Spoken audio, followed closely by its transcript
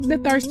The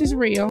thirst is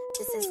real.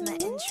 This is my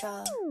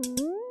intro.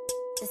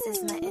 This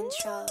is my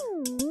intro.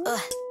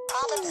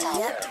 Problem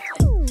solved.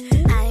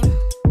 I'm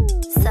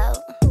so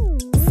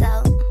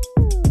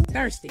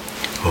Thirsty.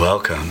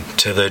 Welcome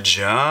to the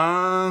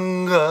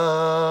jungle.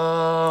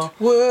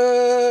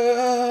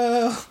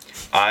 Whoa!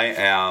 I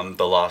am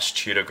the lost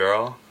cheetah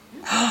girl.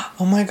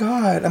 Oh my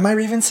god, am I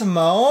Raven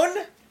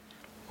Simone?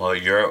 Well,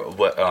 you're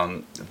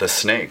the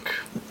snake.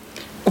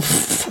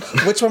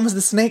 Which one was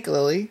the snake,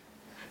 Lily?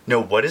 No,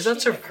 what is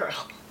that?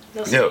 girl.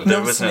 No,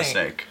 there was no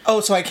snake. Oh,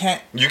 so I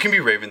can't. You can be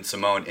Raven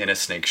Simone in a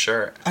snake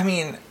shirt. I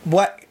mean,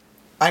 what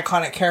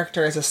iconic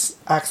character acts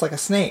like a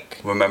snake?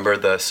 Remember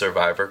the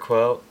Survivor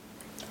quote?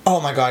 Oh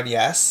my god,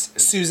 yes.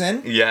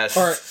 Susan? Yes,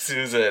 Or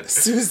Susan.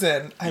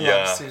 Susan. I Yeah.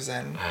 love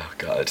Susan. Oh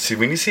god. See,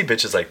 when you see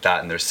bitches like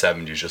that in their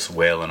 70s just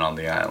wailing on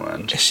the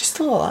island. Is she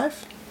still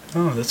alive?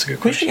 Oh, that's a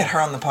good We should question. get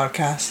her on the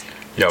podcast.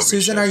 Yeah, we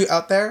Susan, should. are you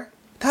out there?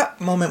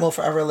 That moment will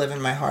forever live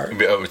in my heart.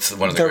 Oh, it's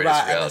one of the The greatest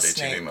rat and the reality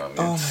snake. TV moments.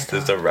 Oh my God.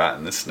 There's the rat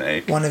and the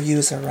snake. One of you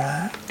is a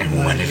rat, And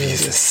one of you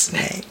is a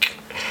snake.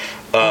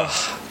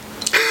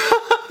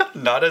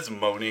 Not as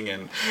moaning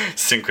and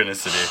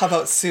synchronicity. How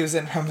about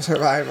Susan from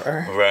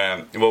Survivor?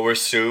 Right. Well, we're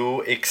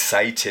so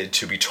excited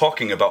to be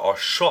talking about our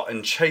shot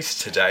and chase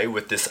today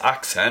with this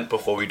accent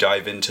before we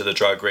dive into the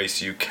Drag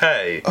Race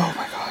UK. Oh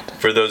my god.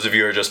 For those of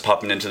you who are just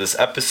popping into this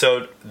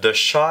episode, the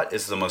shot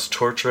is the most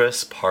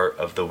torturous part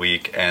of the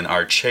week, and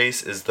our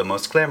chase is the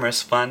most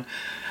glamorous, fun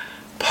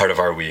part of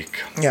our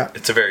week. Yeah.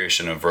 It's a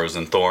variation of Rose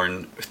and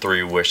Thorn,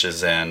 Three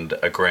Wishes, and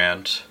a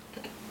Grant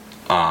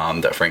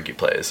that Frankie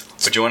plays.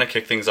 But do you want to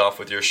kick things off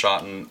with your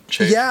shot and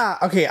chase? Yeah,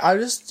 okay, I'll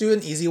just do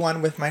an easy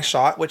one with my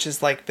shot, which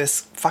is like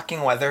this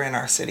fucking weather in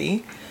our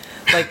city.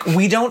 Like,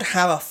 we don't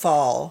have a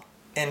fall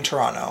in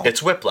Toronto.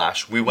 It's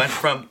whiplash. We went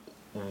from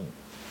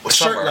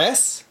summer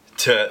Shirtless.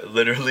 to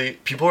literally,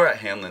 people were at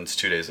Hanlon's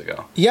 2 days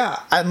ago. Yeah,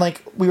 and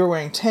like, we were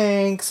wearing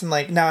tanks, and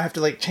like, now I have to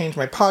like change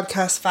my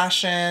podcast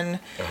fashion.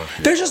 Oh,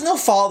 yeah. There's just no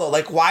fall though.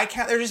 Like, why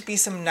can't there just be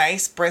some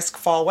nice, brisk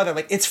fall weather?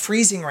 Like, it's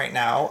freezing right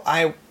now.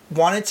 I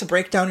wanted to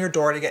break down your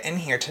door to get in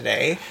here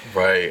today.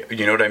 Right.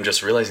 You know what I'm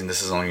just realizing?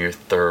 This is only your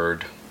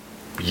third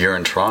year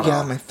in Toronto.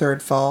 Yeah, my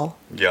third fall.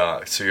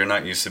 Yeah, so you're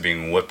not used to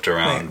being whipped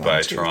around Wait, by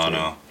 1, 2,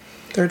 Toronto.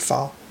 Third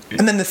fall.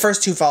 And then the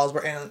first two falls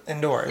were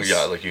indoors.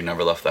 Yeah, like you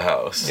never left the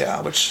house.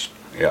 Yeah, which...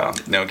 Yeah.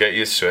 Now get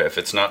used to it. If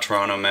it's not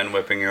Toronto men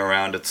whipping you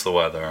around, it's the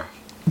weather.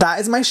 That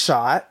is my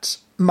shot.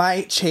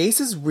 My chase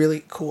is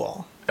really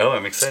cool. Oh,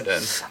 I'm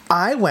excited.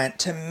 I went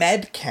to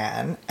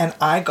MedCan and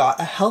I got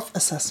a health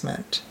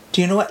assessment. Do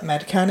you know what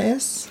MedCan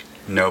is?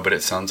 No, but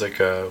it sounds like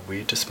a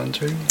weed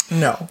dispensary.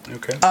 No.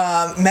 Okay.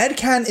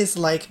 MedCan is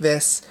like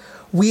this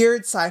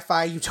weird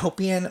sci-fi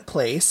utopian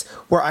place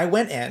where I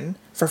went in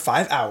for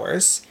 5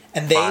 hours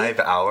and 5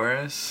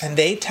 hours? and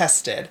they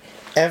tested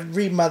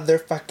every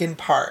motherfucking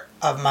part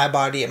of my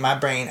body and my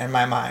brain and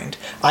my mind.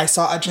 I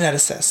saw a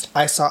geneticist.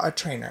 I saw a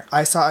trainer.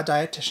 I saw a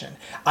dietitian.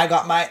 I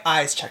got my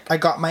eyes checked. I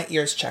got my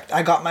ears checked.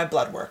 I got my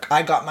blood work.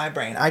 I got my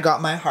brain. I got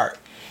my heart.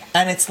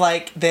 And it's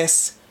like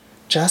this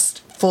just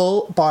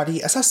full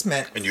body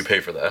assessment. And you pay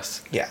for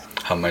this? Yeah.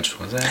 How much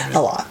was it? A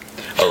lot.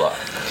 A lot.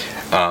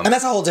 And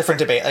that's a whole different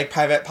debate, like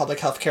private public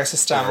healthcare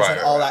systems Right,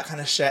 and all right. that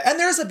kind of shit. And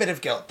there's a bit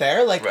of guilt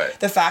there. Like, Right.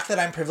 the fact that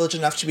I'm privileged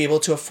enough to be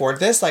able to afford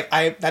this, like,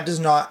 I don't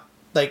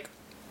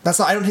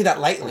take that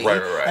lightly.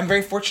 Right. I'm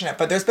very fortunate.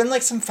 But there's been,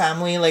 like, some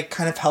family, like,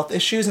 kind of health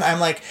issues. And I'm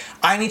like,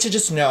 I need to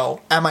just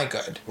know, am I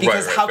good?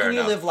 Because Right, how fair can you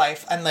enough. live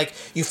life and, like,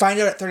 you find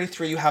out at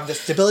 33 you have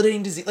this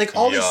debilitating disease. Like,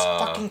 all these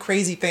Yeah. fucking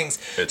crazy things.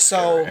 It's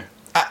so,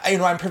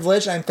 scary. I'm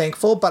privileged. I'm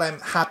thankful. But I'm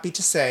happy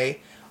to say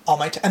all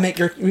my... we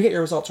get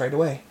your results right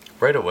away.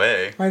 Right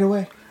away. Right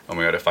away. Oh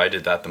my god, if I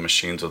did that, the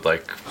machines would,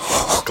 like,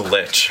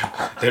 glitch.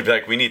 They'd be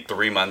like, we need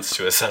 3 months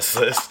to assess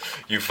this,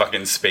 you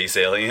fucking space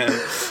alien.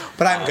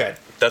 But I'm good.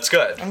 That's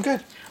good. I'm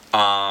good.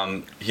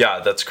 Yeah,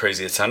 that's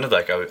crazy. It sounded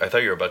like I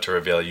thought you were about to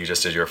reveal you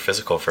just did your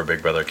physical for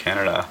Big Brother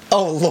Canada.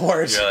 Oh,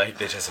 Lord. You're like,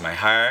 they tested my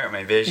heart,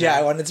 my vision. Yeah,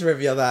 I wanted to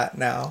reveal that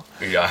now.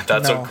 Yeah,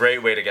 that's No. a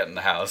great way to get in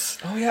the house.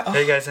 Oh, yeah. Oh.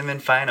 Hey guys, I'm in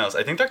finals.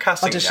 I think they're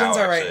casting Auditions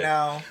now, are right actually.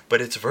 now.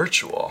 But it's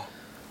virtual.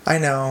 I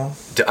know.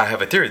 I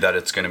have a theory that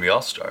it's going to be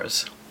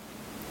All-Stars.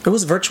 It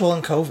was virtual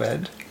in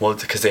COVID. Well,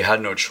 because they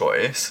had no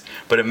choice.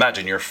 But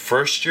imagine your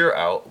first year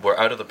out. We're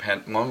out of the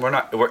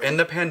we're in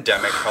the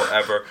pandemic.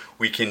 However,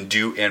 we can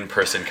do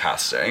in-person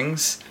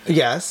castings.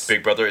 Yes.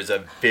 Big Brother is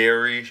a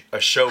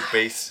show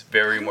based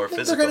very more I think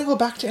physical. they're going to go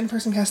back to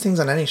in-person castings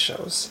on any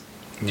shows.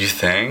 You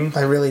think?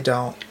 I really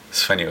don't.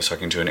 It's funny. I was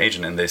talking to an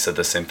agent, and they said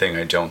the same thing.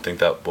 I don't think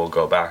that will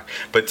go back.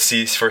 But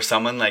see, for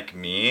someone like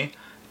me,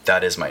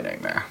 that is my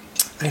nightmare.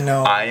 I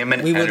know. I am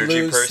an We would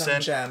energy lose some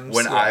person. gems,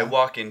 When I yeah.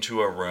 walk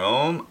into a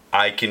room,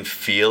 I can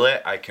feel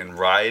it, I can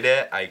ride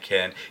it, I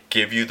can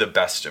give you the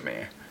best of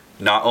me.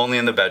 Not only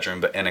in the bedroom,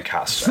 but in a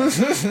casting.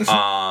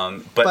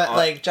 But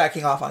like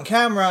jacking off on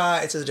camera,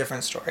 it's a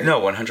different story.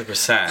 No,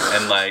 100%.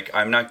 And like,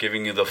 I'm not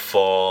giving you the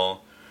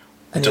full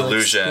And you'll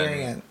delusion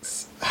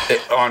experience.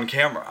 on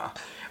camera.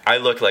 I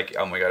look like,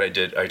 oh my god,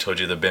 I told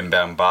you the Bim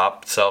Bam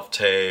Bop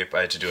self-tape.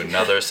 I had to do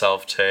another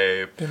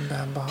self-tape. Bim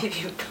bam bop.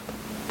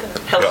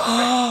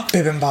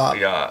 Bibimbap.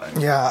 Yeah.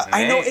 Yeah,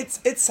 I know Right?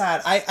 it's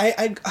sad.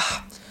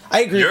 I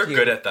agree You're with you.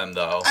 good at them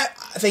though.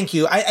 Thank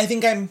you. I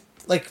think I'm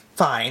like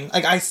fine.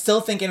 Like I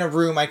still think in a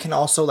room I can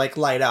also like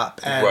light up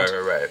and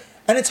Right.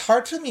 And it's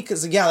hard for me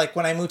because yeah, like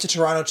when I moved to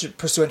Toronto to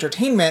pursue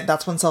entertainment,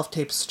 that's when self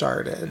tape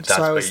started. That's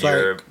so I but was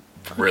you're like,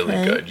 really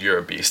okay. good. You're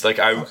a beast. Like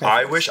I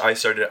thanks. wish I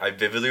started. I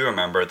vividly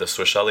remember the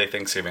Swiss Chalet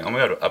Thanksgiving. Oh my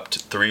god, up to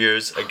 3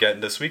 years again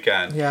this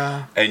weekend.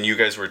 Yeah. And you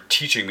guys were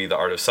teaching me the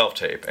art of self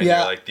tape, and Yeah.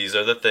 you're like, these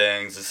are the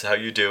things. This is how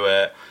you do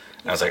it.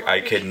 And I was like, I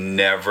could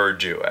never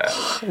do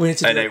it. We need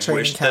to do And a I training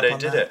wish camp that I on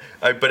did that.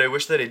 it. But I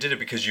wish that I did it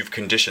because you've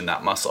conditioned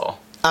that muscle.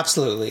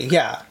 Absolutely,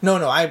 yeah. No,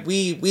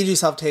 we do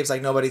self tapes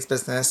like nobody's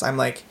business. I'm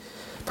like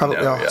probably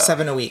No, yeah.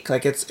 7 a week.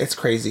 Like it's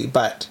crazy,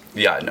 but.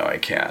 Yeah, no, I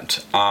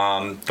can't.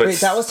 But Wait,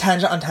 that was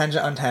tangent on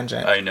tangent on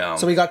tangent. I know.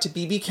 So we got to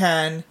BB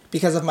Can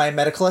because of my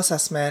medical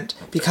assessment,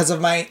 because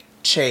of my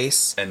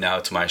chase. And now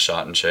it's my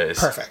shot and chase.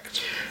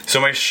 Perfect. So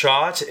my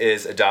shot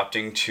is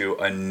adapting to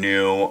a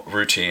new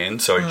routine.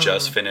 So I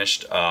just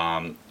finished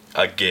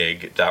a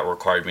gig that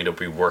required me to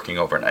be working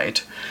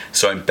overnight.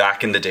 So I'm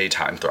back in the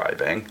daytime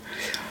thriving.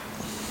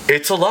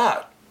 It's a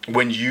lot.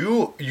 When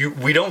you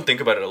we don't think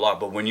about it a lot,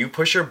 but when you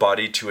push your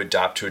body to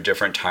adapt to a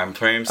different time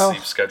frame,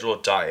 sleep schedule,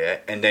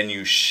 diet, and then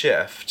you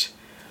shift,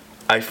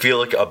 I feel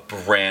like a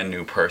brand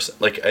new person.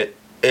 Like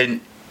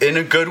in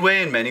a good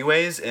way in many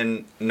ways,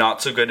 and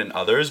not so good in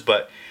others,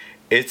 but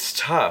it's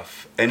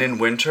tough. And in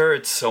winter,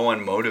 it's so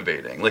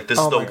unmotivating. Like this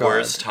is the my God.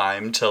 worst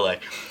time to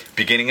like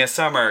beginning of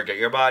summer, get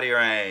your body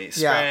right,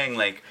 spring,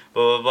 like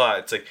blah blah blah.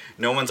 It's like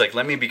no one's like,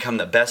 let me become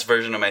the best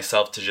version of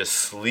myself to just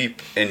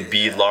sleep and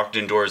be locked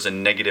indoors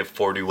in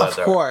 -40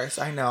 weather. Of course,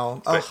 I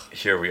know. But Ugh.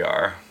 here we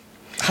are.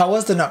 How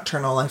was the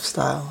nocturnal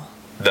lifestyle?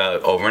 The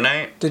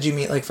overnight, Did you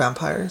meet like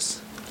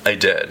vampires? I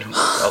did.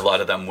 A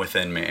lot of them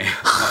within me.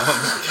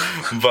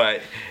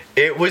 But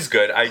it was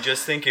good. I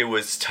just think it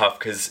was tough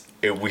because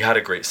we had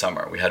a great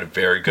summer. We had a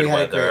very good We had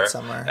a weather. great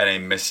summer. And I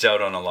missed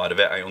out on a lot of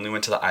it. I only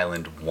went to the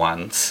island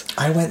once.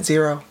 I went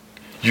 0.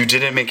 You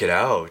didn't make it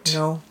out.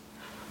 No.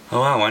 Oh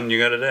wow, one you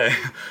got a day.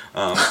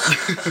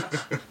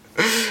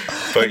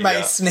 But My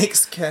yeah. snake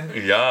skin.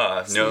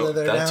 Yeah, no,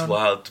 Slither that's down.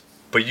 wild.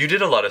 But you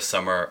did a lot of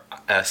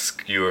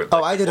summer-esque. You were.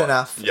 Oh, I did well,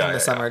 enough in the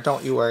summer.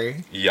 Don't you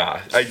worry.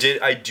 Yeah, I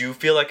did. I do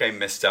feel like I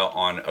missed out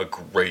on a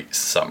great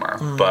summer,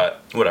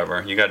 but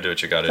whatever. You got to do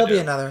what you got to do. There'll be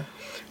another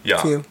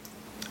Yeah. few.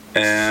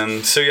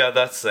 And so yeah,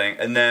 that's the thing.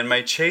 And then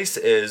my chase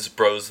is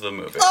Bros the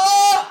movie.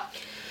 Oh!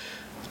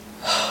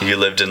 You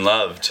lived and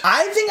loved.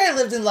 I think I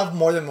lived in love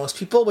more than most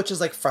people, which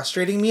is like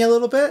frustrating me a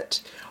little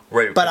bit.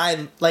 Right. But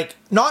I like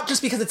not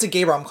just because it's a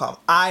gay rom-com.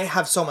 I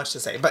have so much to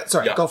say. But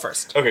sorry, Yeah. go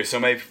first. Okay, so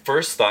my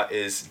first thought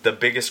is the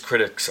biggest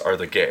critics are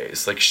the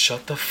gays. Like,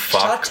 shut the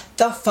fuck Shut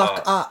the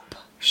fuck up.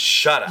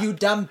 Shut up. You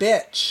dumb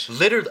bitch.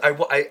 Literally,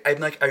 I'm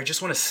like, I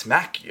just want to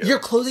smack you. You're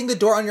closing the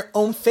door on your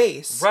own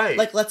face. Right.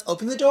 Like, let's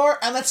open the door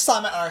and let's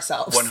slam it on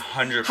ourselves.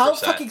 100%. How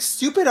fucking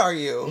stupid are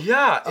you?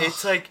 Yeah,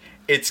 it's like,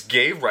 it's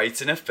gay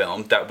rights in a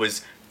film that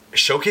was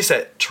showcased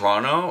at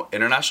Toronto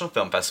International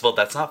Film Festival.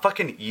 That's not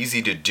fucking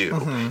easy to do.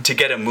 Mm-hmm. To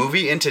get a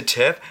movie into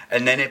TIFF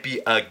and then it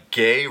be a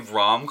gay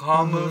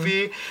rom-com Mm-hmm.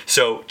 movie.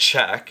 So,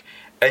 check.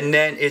 And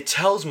then it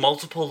tells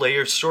multiple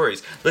layer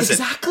stories. Listen,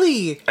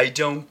 Exactly.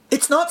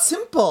 it's not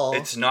simple.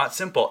 It's not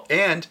simple.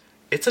 And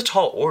it's a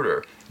tall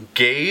order.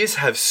 Gays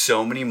have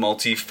so many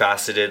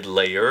multifaceted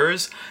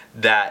layers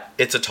that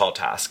it's a tall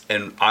task.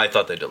 And I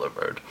thought they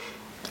delivered.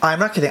 I'm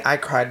not kidding. I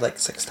cried like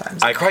 6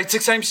 times. I cried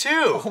 6 times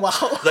too.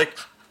 Wow. Like,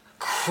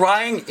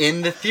 crying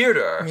in the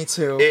theater. Me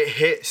too. It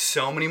hit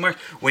so many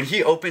marks. When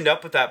he opened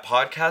up with that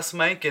podcast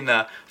mic in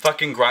the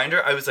fucking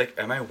grinder, I was like,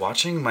 am I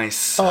watching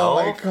myself?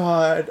 Oh my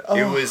god. Oh.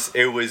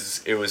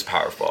 It was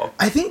powerful.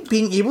 I think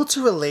being able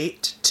to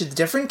relate to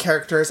different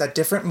characters at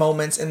different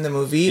moments in the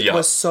movie Yeah.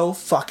 was so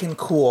fucking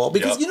cool.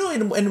 Because, Yep. you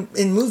know,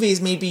 in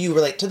movies, maybe you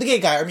relate to the gay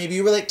guy, or maybe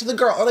you relate to the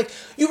girl, or like,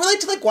 you relate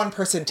to like one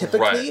person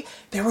typically. Right.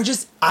 There were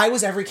just, I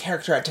was every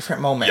character at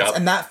different moments. Yep.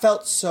 And that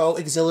felt so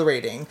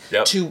exhilarating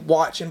Yep. to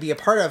watch and be a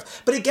part of.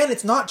 But again,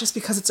 it's not just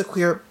because it's a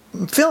queer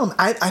film.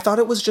 I thought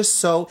it was just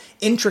so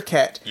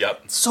intricate.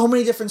 Yep. So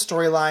many different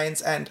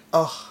storylines, and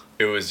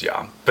It was,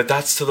 yeah. But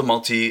that's to the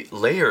multi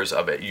layers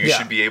of it. You Yeah.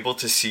 should be able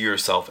to see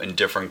yourself in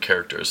different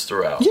characters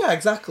throughout. yeah,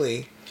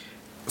 exactly.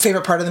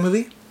 Favorite part of the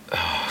movie?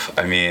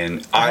 I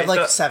mean, I have like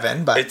thought-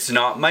 7, but It's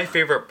not my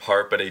favorite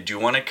part, but I do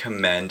want to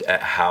commend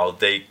at how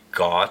they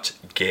got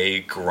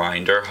gay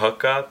grinder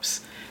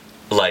hookups.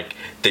 Like,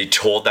 they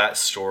told that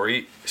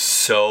story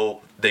so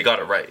they got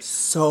it right.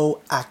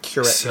 so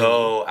accurate.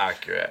 So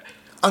accurate.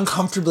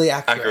 Uncomfortably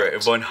accurate. Accurate,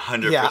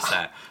 100%.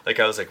 Yeah. Like,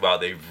 I was like, wow,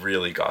 they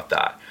really got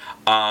that.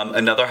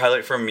 Another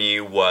highlight for me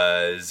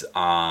was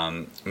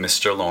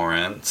Mr.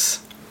 Lawrence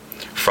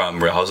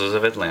from Real Housewives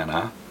of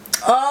Atlanta.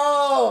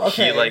 Oh,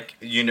 okay. He, like,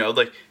 you know,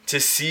 like, to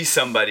see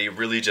somebody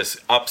really just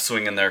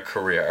upswing in their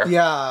career.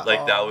 Yeah,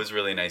 Like, that was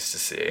really nice to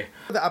see.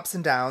 the ups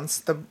and downs.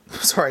 The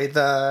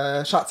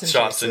shots and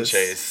Shots and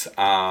chases. chase.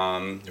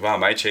 Wow,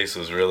 my chase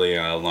was really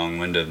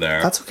long-winded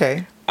there. That's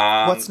okay.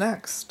 What's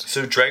next?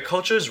 So drag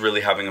culture is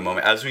really having a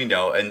moment, as we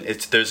know, and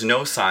there's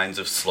no signs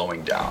of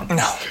slowing down.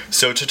 No.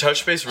 So to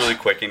touch base really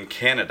quick in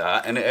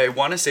Canada, and I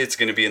want to say it's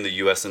going to be in the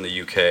US and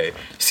the UK,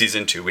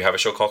 season 2. We have a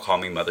show called Call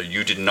Me Mother.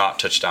 You did not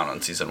touch down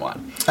on season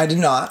 1. I did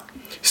not.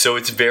 So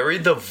it's very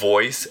The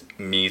Voice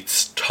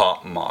meets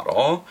Top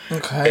Model.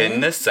 Okay.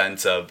 In the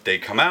sense of they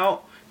come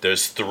out,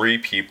 there's 3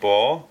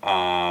 people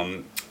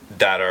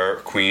that are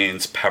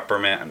queens.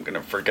 Peppermint, I'm going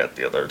to forget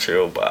the other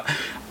 2, but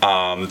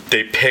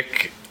they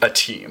pick a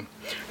team.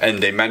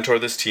 And they mentor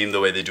this team the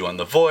way they do on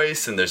The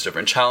Voice, and there's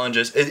different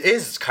challenges. It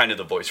is kind of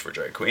The Voice for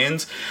drag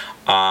queens.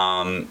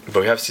 But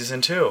we have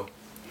season 2.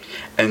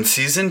 And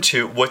season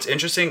 2, what's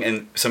interesting,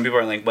 and some people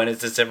are like, when is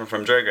this different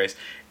from Drag Race?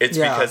 It's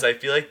because I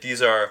feel like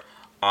these are,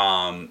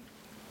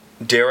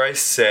 dare I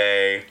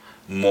say,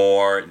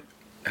 more,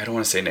 I don't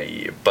want to say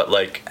naive, but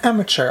like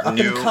amateur, up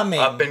new, and coming.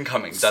 Up and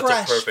coming. That's a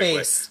perfect way.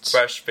 Fresh-faced.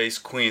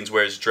 Fresh-faced queens,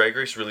 whereas Drag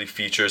Race really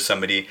features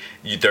somebody,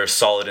 they're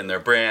solid in their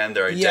brand,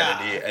 their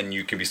identity, and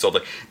you can be sold.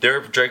 Like, there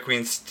are drag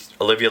queens,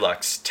 Olivia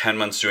Lux, 10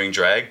 months doing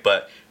drag,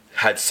 but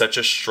had such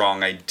a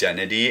strong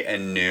identity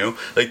and knew.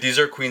 Like, these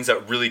are queens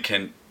that really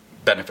can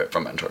benefit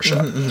from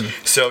mentorship.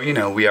 Mm-hmm. So, you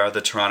know, we are the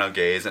Toronto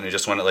gays, and I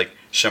just want to, like,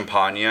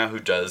 Champagne, who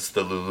does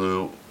the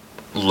Lulu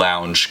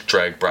Lounge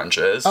drag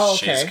brunches. Oh,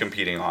 okay. She's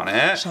competing on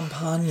it.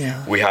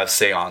 Champagne. We have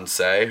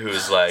Seance,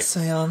 who's like...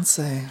 Seance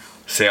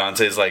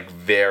is like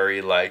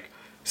very like...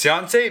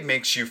 Seance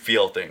makes you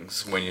feel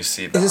things when you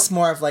see them. Is this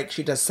more of like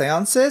she does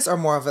seances or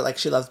more of it like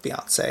she loves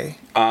Beyonce?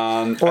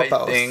 Or I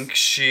both? think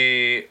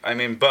I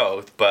mean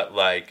both, but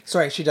like...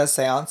 Sorry, she does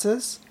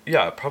seances?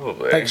 Yeah,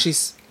 probably. Like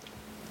she's...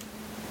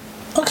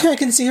 Okay, I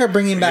can see her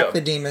bringing back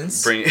the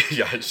demons.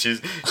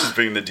 She's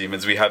bringing the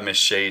demons. We have Miss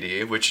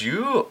Shady, which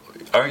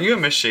aren't you a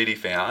Miss Shady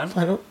fan?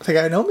 I don't think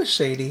I know Miss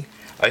Shady.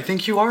 I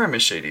think you are a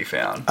Miss Shady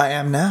fan. I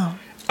am now.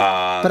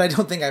 But I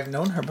don't think I've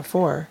known her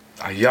before.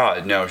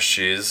 Yeah, no,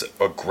 she's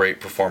a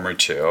great performer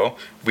too.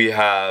 We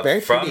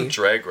have from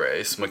Drag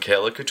Race,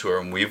 Michaela Couture,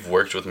 and we've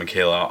worked with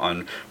Michaela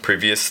on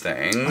previous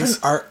things. What an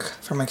arc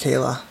for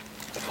Michaela.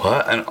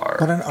 What an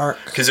arc. What an arc.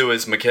 Because it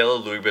was Michaela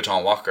Louis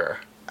Vuitton Walker.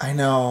 I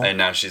know. And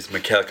now she's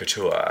Michaela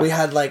Couture. We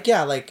had like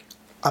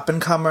up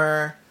and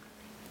comer,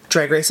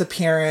 Drag Race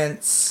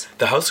appearance.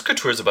 The House of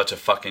Couture is about to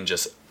fucking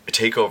just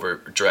take over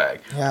drag.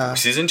 Yeah.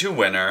 Season 2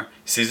 winner,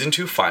 season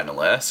 2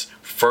 finalist,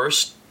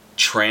 first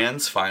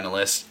trans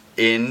finalist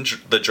in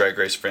the Drag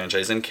Race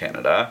franchise in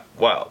Canada.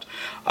 Wild.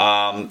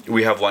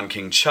 We have one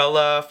King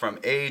Chella from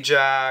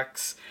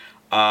Ajax.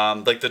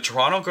 Like the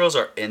Toronto girls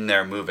are in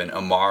there moving.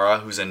 Amara,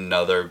 who's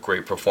another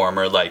great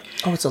performer, like...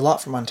 Oh, it's a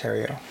lot from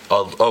Ontario.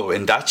 Oh,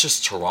 and that's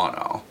just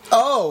Toronto.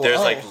 There's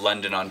like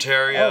London,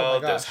 Ontario,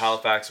 there's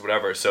Halifax,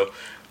 whatever. So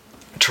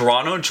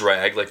Toronto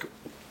drag, like,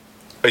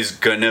 is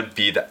gonna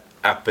be the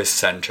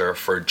epicenter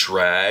for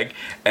drag,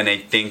 and I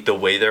think the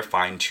way they're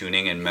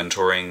fine-tuning and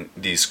mentoring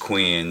these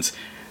queens,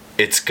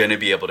 it's going to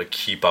be able to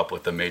keep up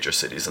with the major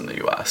cities in the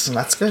U.S. And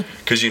that's good.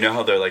 Because you know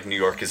how they're like, New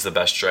York is the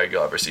best drag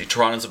you'll ever see.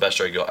 Toronto's the best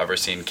drag you'll ever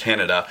see in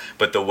Canada.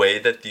 But the way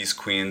that these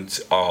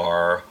queens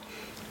are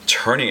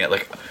turning it,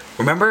 like,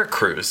 remember at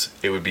Cruise,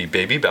 it would be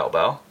Baby Bell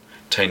Bell,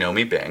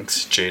 Tainomi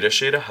Banks, Jada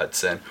Shada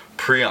Hudson,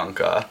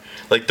 Priyanka.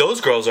 Like, those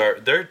girls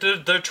they're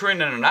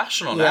touring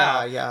international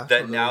now. Yeah. That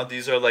totally. Now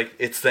these are like,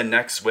 it's the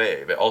next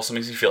wave. It also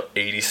makes me feel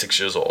 86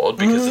 years old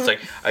because it's like,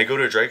 I go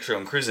to a drag show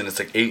and Cruise and it's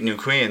like 8 new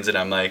queens and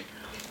I'm like,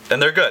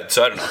 and they're good.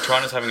 So I don't know.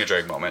 Toronto's having a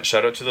drag moment.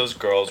 Shout out to those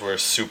girls. We're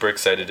super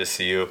excited to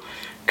see you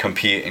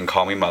compete in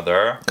Call Me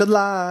Mother. Good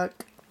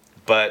luck.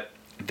 But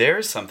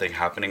there's something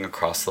happening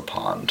across the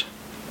pond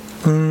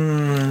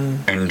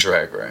in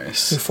Drag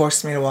Race. You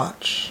forced me to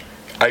watch.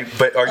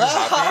 But are you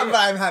happy?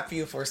 I'm happy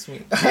you forced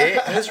me.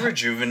 It has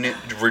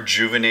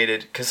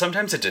rejuvenated, because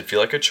sometimes it did feel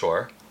like a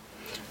chore.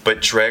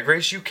 But Drag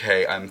Race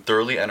UK, I'm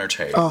thoroughly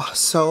entertained. Oh,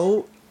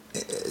 so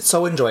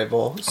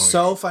enjoyable,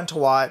 fun to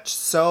watch,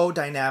 so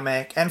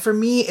dynamic. And for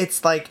me,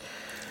 it's like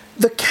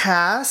the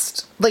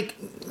cast, like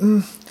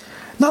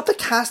not the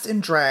cast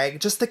in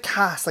drag, just the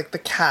cast,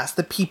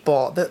 the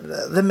people,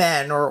 the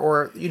men,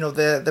 or you know,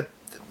 the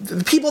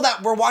people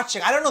that we're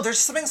watching. I don't know, there's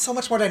something so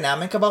much more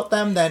dynamic about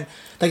them than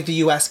like the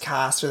US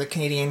cast or the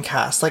Canadian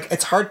cast. Like,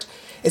 it's hard.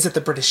 Is it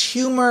the British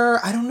humor?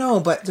 I don't know,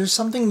 but there's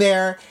something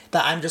there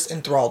that I'm just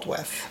enthralled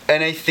with.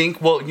 And I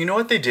think, well, you know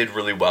what they did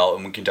really well,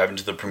 and we can dive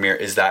into the premiere,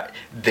 is that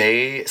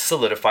they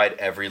solidified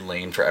every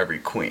lane for every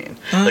queen.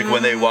 Like,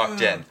 when they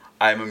walked in,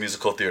 I'm a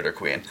musical theater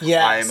queen.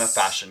 Yes. I am a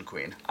fashion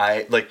queen.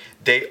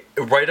 They,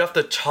 right off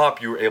the top,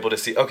 you were able to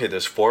see, okay,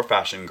 there's 4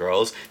 fashion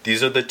girls.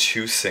 These are the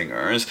 2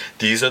 singers.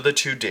 These are the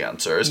 2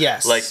 dancers.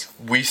 Yes. Like,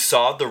 we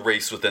saw the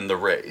race within the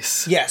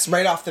race. Yes,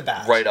 right off the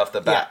bat.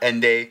 Yeah.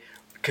 And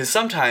because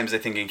sometimes I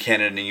think in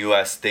Canada and the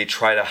US, they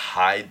try to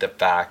hide the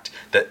fact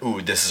that,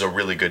 ooh, this is a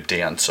really good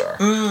dancer.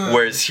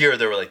 Whereas here,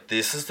 they were like,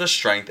 this is the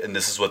strength and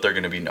this is what they're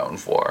going to be known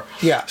for.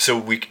 Yeah.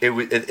 So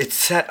it's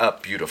set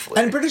up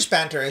beautifully. And British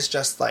banter is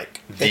just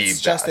like,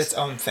 just its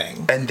own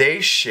thing. And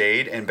they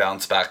shade and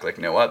bounce back like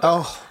no other.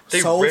 Oh,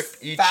 they so rip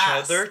each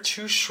fast. other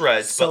to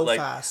shreds, So but like,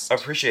 fast.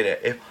 appreciate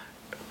it.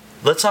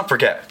 let's not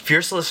forget,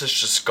 Fierce Delicious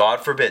just,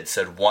 God forbid,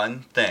 said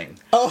one thing.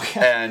 Okay.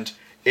 And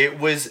it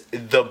was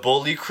the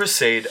bully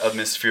crusade of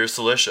Miss Fierce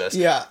Delicious.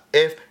 Yeah.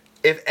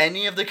 If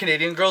any of the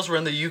Canadian girls were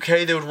in the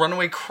UK, they would run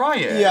away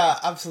crying. Yeah,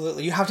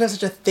 absolutely. You have to have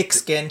such a thick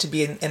skin to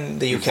be in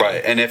the UK.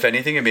 Right, and if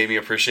anything, it made me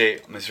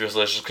appreciate Miss Fierce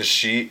Delicious because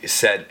she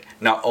said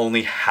not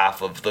only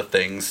half of the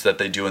things that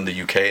they do in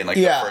the UK in like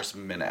the first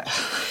minute.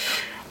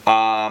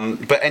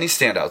 But any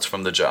standouts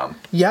from the jump?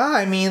 Yeah,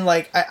 I mean,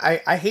 like,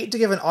 I hate to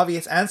give an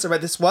obvious answer,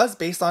 but this was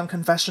based on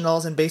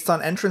confessionals and based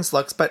on entrance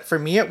looks, but for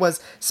me it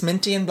was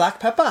Sminty and Black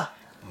Peppa.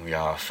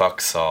 Yeah,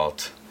 fuck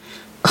salt.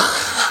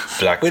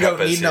 Black We don't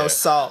Peppa's need no here.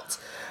 salt.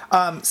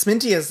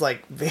 Sminty is,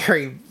 like,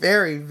 very,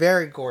 very,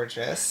 very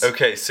gorgeous.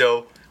 Okay,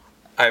 so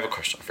I have a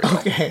question for you.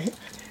 Okay.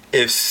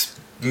 If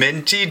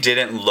Minty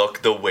didn't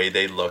look the way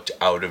they looked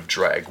out of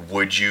drag,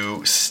 would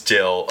you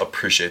still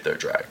appreciate their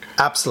drag?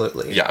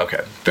 Absolutely. Yeah,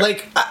 okay. Fair.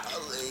 Like,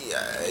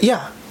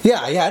 yeah,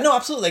 no,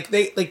 absolutely.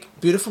 Like, they,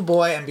 beautiful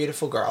boy and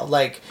beautiful girl.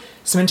 Like,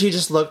 Sminty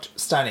just looked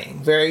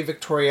stunning. Very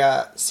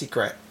Victoria's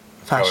Secret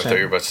Oh, I fashion. thought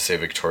you were about to say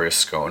Victoria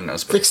Scone. I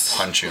was about to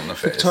punch you in the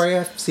face.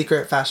 Victoria's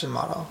Secret fashion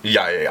model.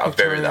 Yeah, very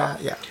Victoria,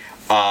 that. Yeah.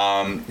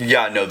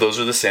 Yeah, no, those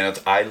are the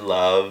standouts. I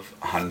love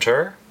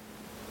Hunter.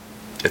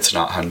 It's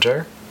not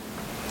Hunter.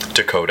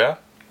 Dakota.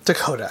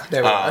 Dakota.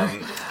 There we are.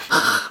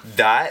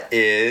 That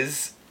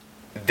is...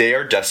 They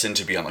are destined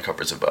to be on the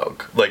covers of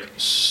Vogue. Like,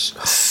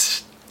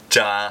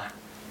 stunning.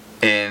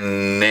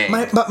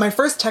 But my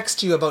first text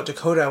to you about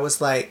Dakota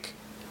was like,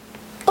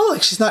 oh,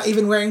 like she's not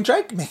even wearing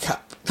drag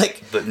makeup.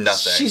 Like,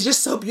 Nothing. She's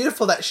just so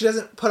beautiful that she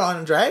doesn't put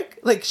on drag.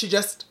 Like, she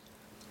just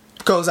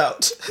goes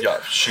out. Yeah,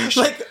 she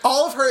Like,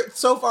 all of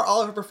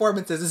her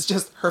performances is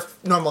just her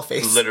normal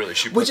face. Literally,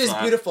 she which puts is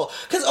on- beautiful.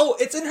 Because,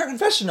 it's in her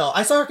confessional.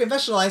 I saw her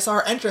confessional, I saw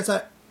her entrance.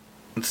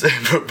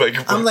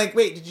 I'm like,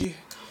 wait, did you...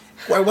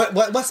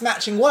 What's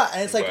matching what?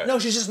 And it's like, Right. no,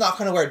 she's just not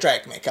going to wear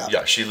drag makeup.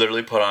 Yeah, she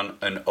literally put on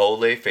an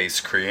Olay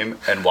face cream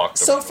and walked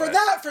the So runway. for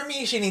that, for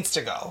me, she needs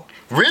to go.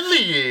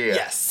 Really?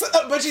 Yes.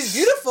 But she's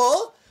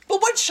beautiful.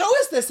 But what show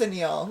is this,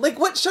 Anil? Like,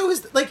 what show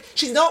is... Like,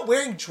 she's not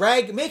wearing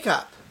drag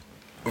makeup.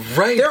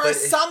 Right. There are but-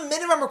 some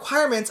minimum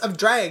requirements of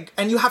drag,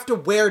 and you have to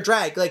wear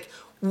drag. Like,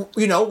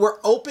 we're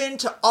open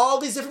to all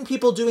these different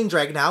people doing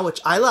drag now, which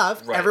I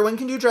love. Right. Everyone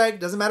can do drag,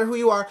 doesn't matter who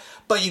you are.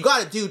 But you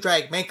gotta do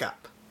drag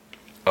makeup.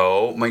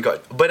 Oh my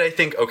god. But I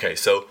think, okay,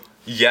 so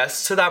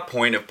yes to that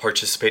point of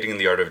participating in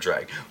the art of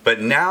drag. But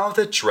now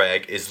that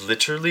drag is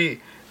literally,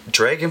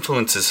 drag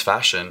influences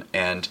fashion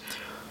and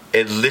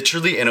it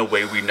literally in a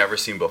way we've never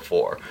seen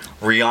before.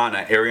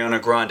 Rihanna, Ariana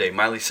Grande,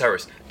 Miley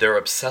Cyrus, they're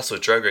obsessed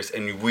with Drag Race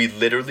and we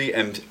literally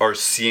are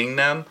seeing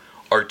them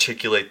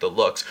articulate the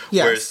looks.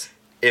 Yes. Whereas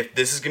if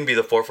this is going to be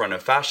the forefront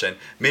of fashion,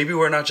 maybe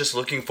we're not just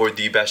looking for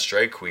the best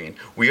drag queen.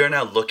 We are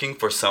now looking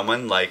for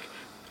someone like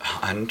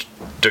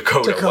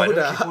Dakota. Why do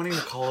I keep wanting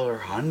to call her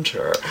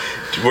Hunter?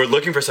 We're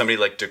looking for somebody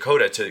like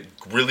Dakota to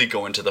really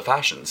go into the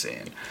fashion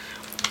scene.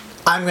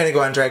 I'm gonna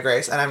go on Drag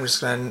Race, and I'm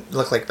just gonna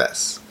look like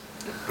this.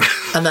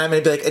 And then I'm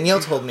gonna be like,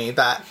 Anil told me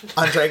that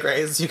on Drag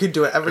Race you can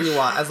do whatever you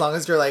want as long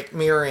as you're like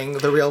mirroring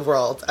the real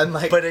world and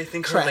like. But I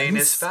think her lane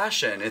trends. is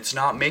fashion. It's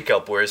not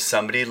makeup. Whereas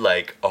somebody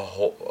like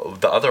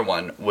the other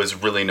one was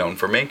really known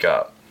for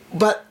makeup.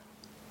 But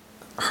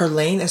her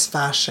lane is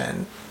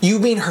fashion. You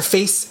mean her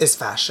face is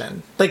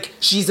fashion? Like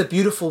she's a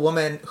beautiful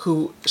woman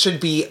who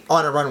should be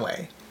on a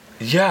runway.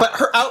 Yeah. But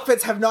her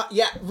outfits have not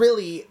yet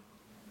really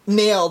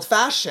nailed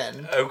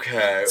fashion.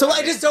 Okay. So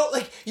I just don't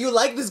like you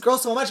like this girl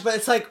so much, but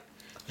it's like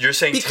You're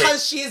saying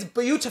because she is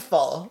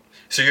beautiful.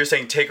 So you're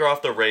saying take her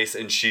off the race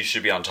and she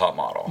should be on top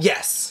model.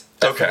 Yes.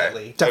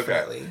 Definitely. Okay.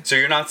 Definitely. Okay. So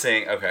you're not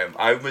saying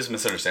I was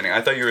misunderstanding.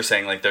 I thought you were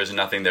saying like there's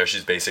nothing there.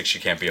 She's basic. She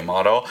can't be a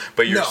model.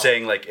 But you're No.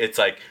 saying like it's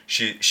like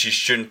she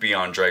shouldn't be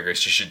on Drag Race.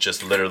 She should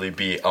just literally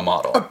be a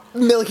model.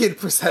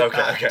 $1,000,000%. Okay.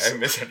 that. Okay. I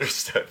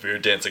misunderstood. We were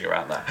dancing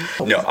around that.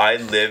 No, I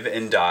Live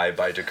and Die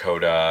by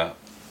Dakota.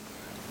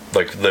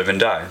 Like Live and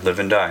Die. Live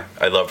and Die.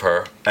 I love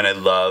her and I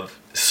love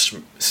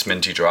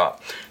Sminty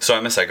Drop. So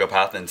I'm a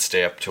psychopath and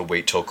stay up to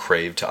wait till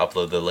Crave to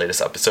upload the latest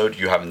episode.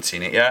 You haven't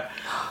seen it yet.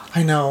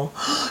 I know.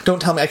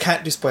 Don't tell me. I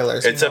can't do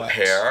spoilers. It's You a know it.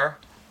 pair.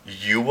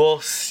 You will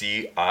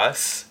see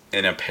us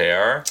in a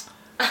pair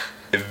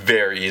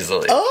very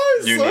easily. Oh,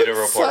 I'm you so need to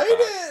report excited.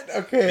 back.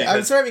 Okay, I'm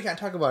Because- sorry we can't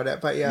talk about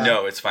it, but yeah.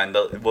 No, it's fine.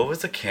 What was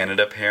the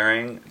Canada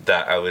pairing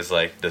that I was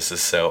like, this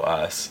is so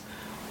us?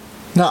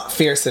 Not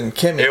Fierce and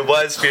Kimmy. It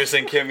was Fierce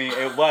and Kimmy.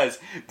 It was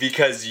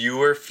because you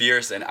were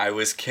Fierce and I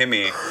was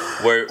Kimmy.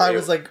 Where I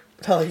was like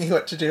telling you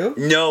what to do.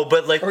 no,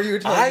 but like Or you were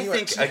telling I me what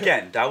think to do.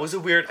 again that was a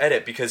weird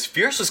edit because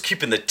Fierce was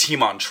keeping the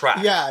team on track.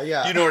 Yeah,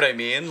 yeah. You know what I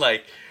mean?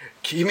 Like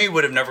Kimmy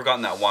would have never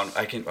gotten that one.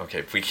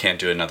 We can't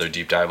do another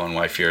deep dive on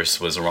why Fierce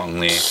was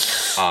wrongly.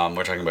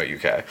 We're talking about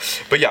UK,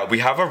 but yeah, we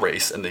have a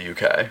race in the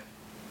UK.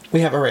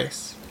 We have a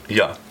race.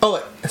 Yeah.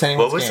 Oh, it's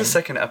anyone's What was game. the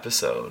second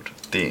episode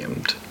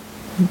themed?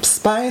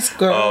 Spice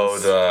Girls. Oh,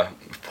 the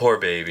poor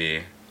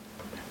baby.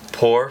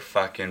 Poor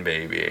fucking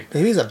baby.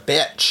 Baby's a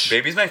bitch.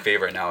 Baby's my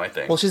favorite now, I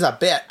think. Well, she's a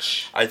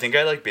bitch. I think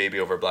I like Baby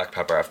over Black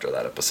Pepper after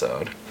that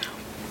episode.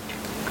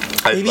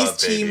 I Baby's love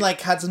team Baby.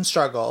 like had some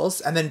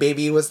struggles, and then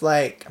Baby was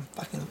like, "I'm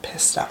fucking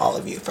pissed at all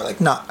of you for like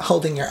not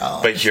holding your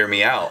own." But hear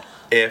me out.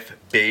 If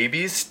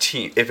Baby's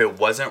team, if it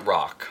wasn't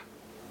rock,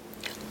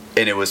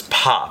 and it was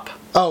pop,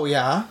 oh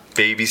yeah,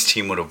 Baby's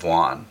team would have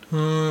won.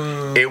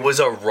 It was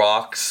a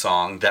rock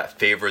song that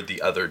favored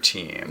the other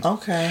team.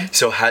 okay,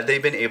 So had they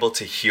been able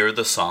to hear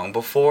the song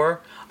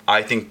before,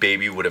 I think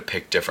Baby would have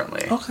picked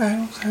differently.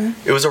 okay.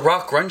 It was a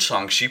rock grunge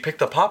song. She picked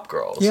the pop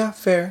girls. Yeah,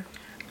 fair.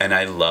 And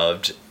I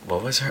loved,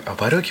 what was her?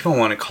 Why do I keep on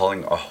wanting to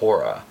calling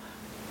Ahura?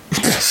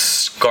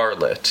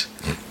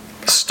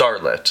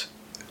 Starlet.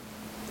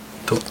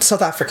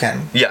 South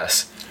African.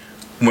 Yes.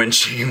 When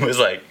she was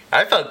like,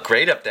 I felt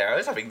great up there. I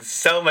was having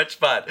so much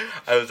fun.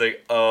 I was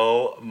like,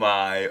 oh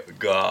my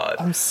God.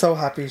 I'm so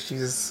happy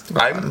she's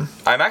gone.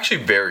 I'm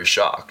actually very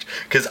shocked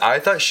because I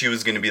thought she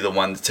was going to be the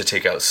one to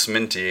take out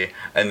Sminty,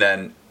 and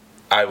then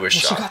I was She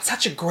shocked. got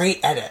such a great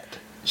edit.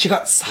 She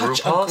got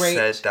such RuPaul a great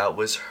said that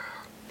was her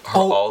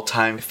Oh,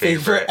 all-time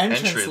favorite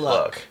entrance entry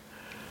look. look.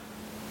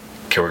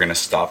 Okay, we're gonna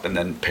stop and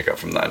then pick up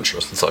from the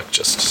entrance look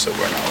just so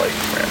we're not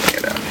like ramming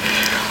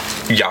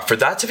it in. Yeah, for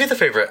that to be the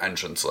favorite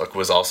entrance look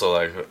was also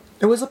like,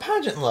 It was a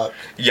pageant look.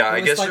 Yeah, It I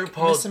was guess like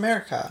RuPaul- Miss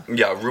America.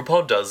 yeah,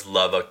 RuPaul does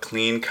love a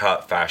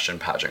clean-cut fashion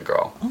pageant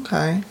girl.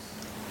 Okay.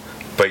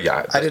 But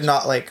yeah, I did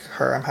not like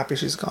her. I'm happy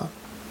she's gone.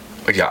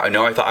 Yeah, I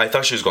know. I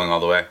thought she was going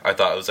all the way. I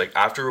thought it was like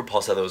after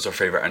RuPaul said that was her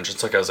favorite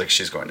entrance look, I was like,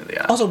 she's going to the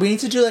end. Also, we need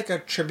to do like a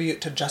tribute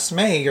to Just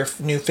May, your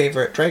new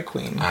favorite drag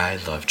queen. I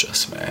love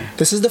Just May.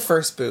 This is the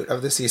first boot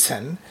of the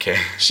season. Okay.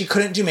 She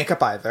couldn't do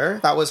makeup either.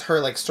 That was her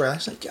like storyline.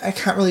 She's like, I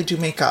can't really do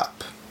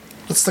makeup.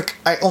 It's like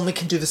I only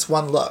can do this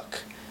one look.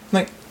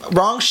 I'm like,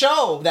 wrong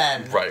show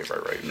then. Right.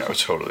 No,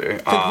 totally.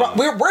 Like,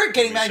 we're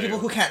getting mad at me people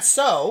too. who can't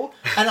sew,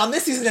 and on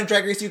this season of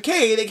Drag Race UK,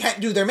 they can't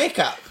do their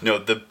makeup. No,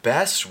 the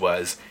best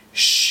was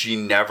she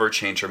never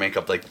changed her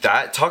makeup like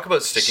that. Talk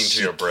about sticking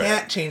to your She brand.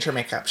 can't change her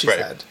makeup, she Right.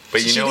 said.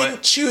 But you she know what?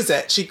 didn't choose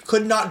it. She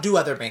could not do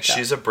other makeup.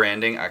 She's a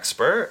branding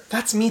expert.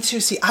 That's me too.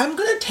 See, I'm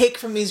gonna take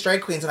from these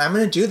drag queens and I'm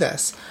gonna do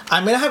this.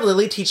 I'm gonna have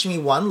Lily teach me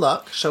one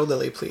look. Show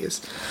Lily,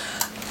 please.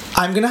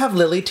 I'm gonna have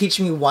Lily teach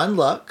me one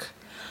look,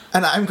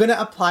 and I'm gonna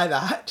apply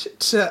that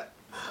to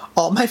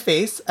all my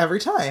face every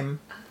time.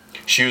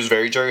 She was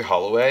very Jerry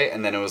Holloway,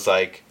 and then it was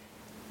like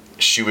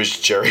she was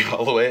Jerry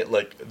Holloway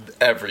like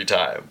every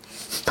time.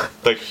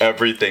 Like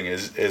everything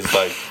is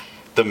like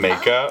the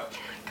makeup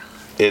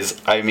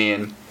is. I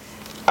mean,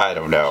 I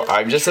don't know.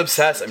 I'm just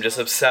obsessed.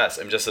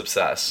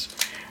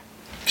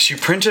 She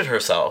printed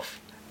herself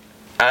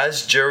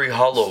as Jerry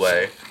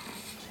Holloway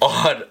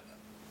on.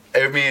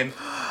 I mean,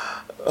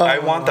 I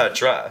want that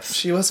dress.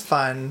 She was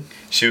fun.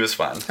 She was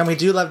fun. And we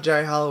do love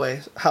Jerry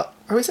Holloway. How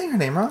are we saying her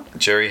name wrong?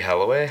 Jerry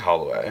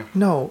Holloway.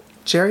 No,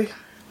 Jerry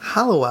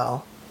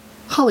Halliwell.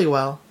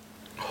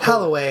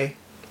 Holloway.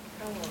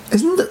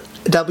 Isn't it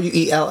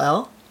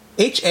WELL?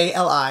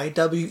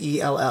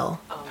 HALIWELL.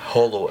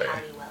 Holloway.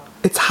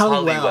 It's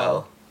Halliwell.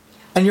 Halliwell.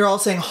 And you're all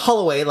saying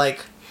Holloway,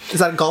 like, is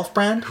that a golf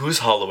brand? Who's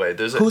Holloway?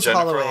 There's a Who's Jennifer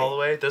Holloway?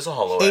 Holloway. There's a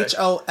Holloway.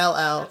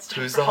 HOLL.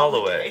 Who's the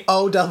Holloway?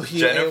 OWAY.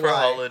 Jennifer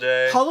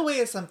Holiday. Holloway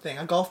is something.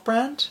 A golf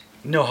brand?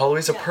 No,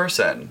 Holloway's a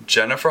person.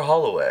 Jennifer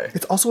Holloway.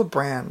 It's also a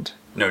brand.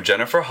 No,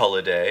 Jennifer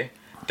Holiday.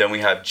 Then we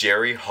have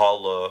Jerry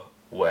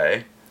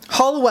Holloway.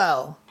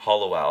 Hollowell.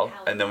 Hollowell.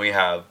 And then we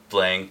have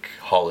blank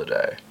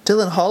Holiday.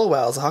 Dylan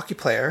Hollowell is a hockey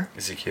player.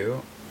 Is he cute?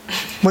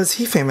 What is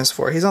he famous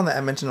for? He's on the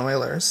Edmonton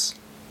Oilers.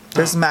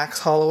 There's Max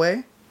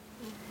Holloway.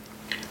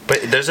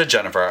 But there's a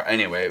Jennifer.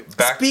 Anyway,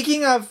 back.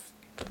 Speaking of...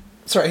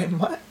 Sorry,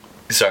 what?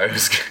 Sorry, I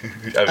was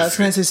I was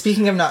going to say,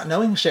 speaking of not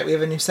knowing shit, we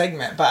have a new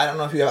segment, but I don't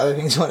know if you have other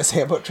things you want to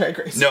say about Drag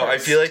Race. No, I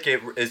first. feel like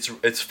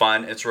it's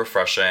fun. It's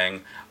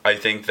refreshing. I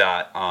think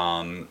that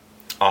I'll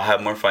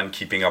have more fun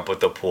keeping up with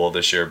the pool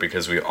this year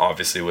because we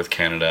obviously with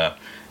Canada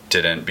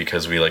didn't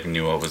because we like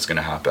knew what was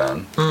gonna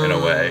happen in a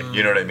way.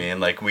 You know what I mean?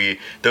 Like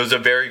there was a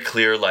very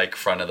clear like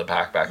front of the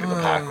pack, back of the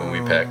pack when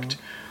we picked.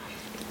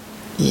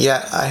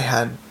 Yeah, I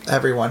had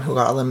everyone who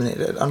got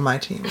eliminated on my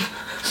team.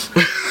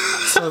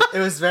 So it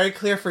was very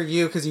clear for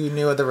you because you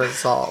knew the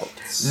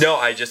results. No,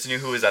 I just knew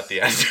who was at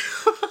the end.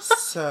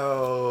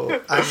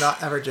 So I'm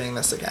not ever doing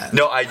this again.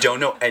 No, I don't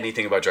know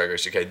anything about Drag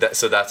Race UK.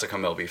 So that's a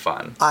come. It'll be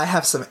fun. I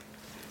have some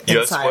You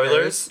have insiders.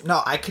 spoilers?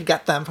 No, I could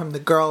get them from the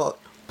Girl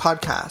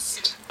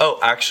podcast. Oh,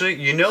 actually,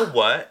 you know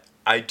what?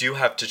 I do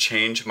have to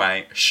change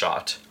my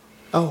shot.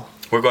 Oh,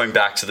 We're going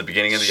back to the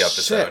beginning of the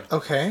episode. shit.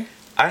 Okay.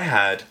 I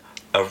had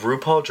a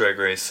RuPaul Drag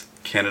Race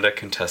Canada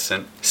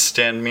contestant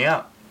stand me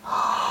up.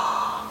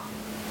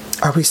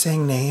 Are we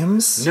saying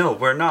names? No,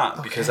 we're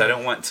not, because I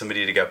don't want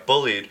somebody to get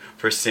bullied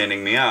for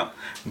standing me up.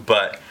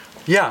 But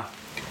yeah,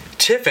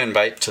 Tiff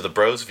invite to the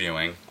Bros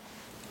viewing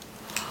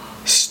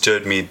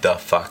stood me the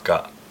fuck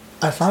up.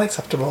 That's not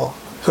acceptable.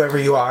 Whoever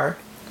you are,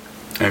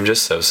 I'm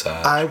just so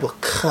sad. I will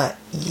cut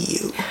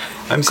you.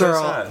 I'm so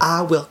Girl, sad.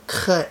 I will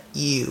cut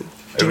you.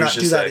 Do was not do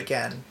just that like-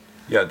 again.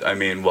 Yeah, I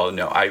mean, well,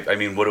 no, I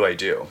mean, what do I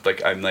do?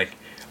 Like, I'm like,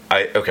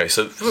 okay,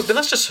 so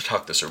let's just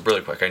talk this through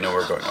really quick. I know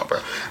we're going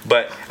over.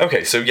 But,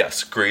 okay, so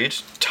yes, agreed,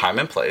 time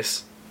and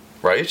place,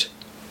 right?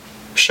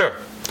 Sure,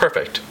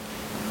 perfect.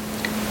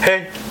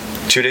 hey.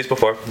 2 days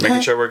before, making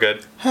Hey. sure we're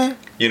good. Hey.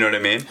 You know what I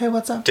mean? Hey,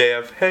 what's up? Day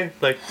of, hey,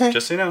 like, Hey.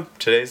 just so you know,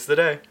 today's the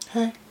day.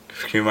 Hey.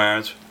 Cue my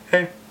arms.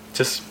 Hey,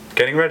 just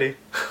getting ready.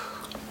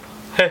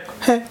 Hey,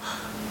 Hey.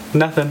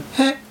 nothing.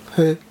 Hey.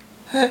 Hey.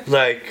 Hey.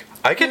 Like,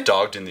 I get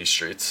dogged in these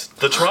streets.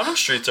 The Toronto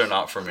streets are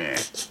not for me.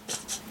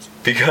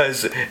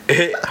 Because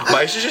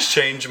I should just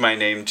change my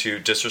name to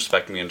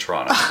Disrespect Me in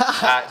Toronto.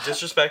 At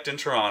Disrespect in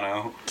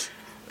Toronto.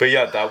 But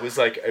yeah, that was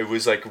like, it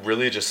was like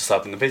really just a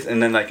slap in the face.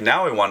 And then like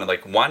now I wanted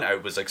like, one, I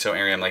was like so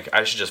angry. I'm like,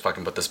 I should just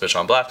fucking put this bitch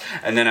on blast.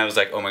 And then I was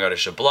like, oh my god, I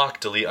should block,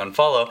 delete,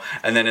 unfollow.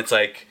 And then it's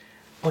like,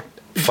 What?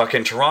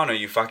 fucking Toronto,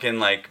 you fucking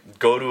like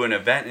go to an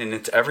event and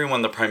it's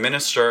everyone, the prime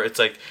minister. It's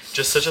like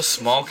just such a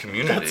small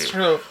community. That's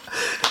true.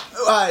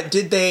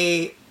 Did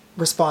they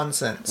respond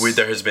since?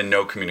 There has been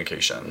no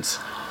communications.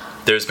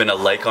 There's been a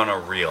like on a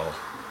reel.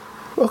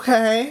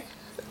 Okay.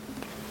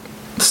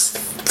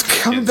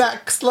 Come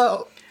back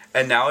slow.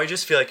 And now I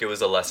just feel like it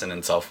was a lesson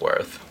in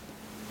self-worth.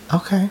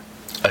 Okay.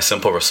 A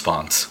simple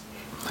response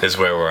is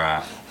where we're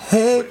at.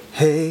 Hey,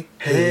 hey,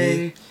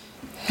 hey,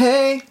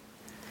 hey,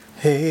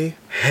 hey.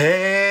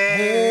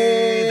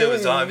 Hey, there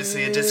was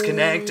obviously a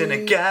disconnect and a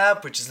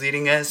gap, which is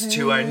leading us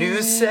to our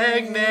new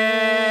segment,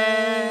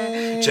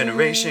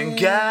 Generation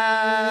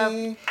Gap.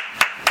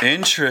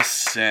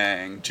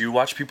 Interesting. Do you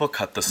watch people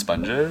cut the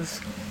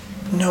sponges?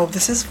 No,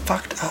 this is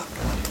fucked up.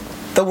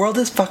 The world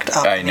is fucked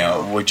up. I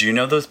know. now. Would you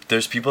know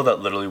there's people that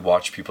literally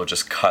watch people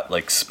just cut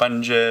like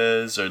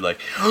sponges or like,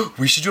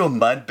 we should do a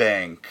mud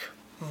bank.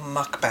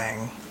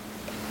 Mukbang.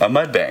 A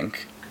mud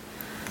bank?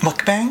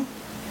 Mukbang?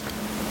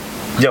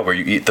 Yeah, where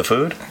you eat the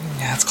food?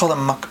 Yeah, it's called a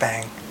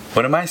mukbang.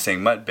 What am I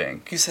saying? Mud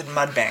bank. You said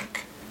mud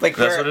bank. Like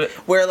That's where, what it-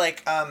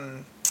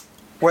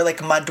 where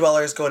like mud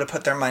dwellers go to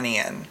put their money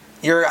in.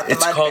 You're at the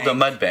It's mud called bank. a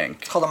mud bank.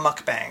 It's called a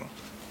mukbang.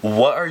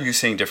 What are you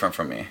saying different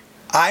from me?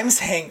 I'm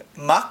saying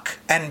muck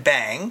and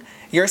bang.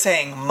 You're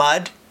saying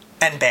mud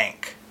and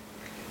bank.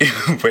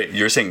 Wait,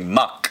 you're saying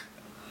muck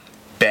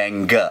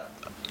banga.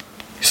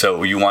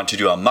 So you want to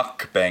do a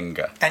muck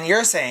banga. And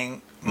you're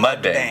saying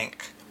Mud bang.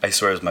 bank. I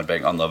swear it was mud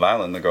bang. On Love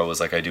Island, the girl was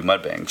like, I do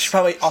mud bangs. She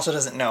probably also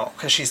doesn't know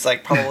because she's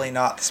like probably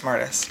not the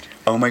smartest.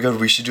 Oh my god,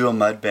 we should do a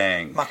mud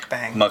bang.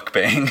 Mukbang. Muck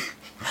bang.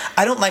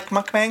 I don't like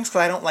mukbangs because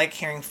I don't like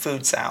hearing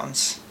food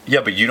sounds. Yeah,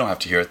 but you don't have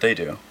to hear what they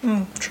do.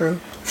 True.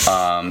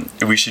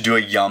 We should do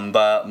a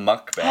yumba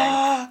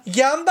mukbang.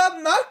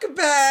 Yumba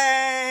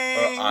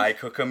mukbang. Or I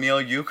cook a meal,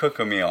 you cook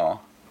a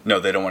meal. No,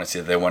 they don't want to see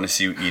it. They want to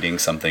see you eating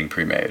something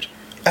pre-made.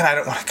 And I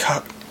don't want to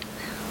cook.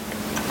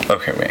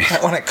 Okay, wait.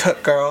 I want to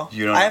cook, girl.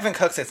 You don't- I haven't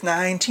cooked since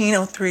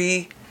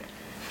 1903.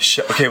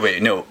 Okay,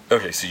 wait. No.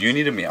 Okay, so you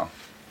need a meal.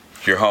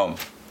 You're home.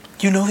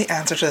 You know the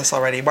answer to this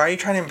already. Why are you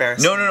trying to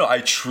embarrass me? No. I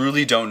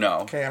truly don't know.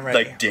 Okay, I'm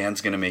ready. Like, Dan's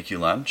gonna make you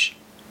lunch?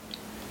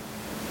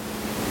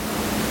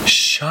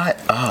 Shut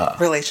up.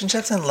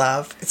 Relationships and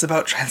love, it's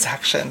about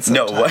transactions.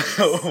 No,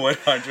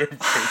 sometimes.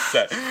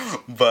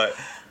 100%. But,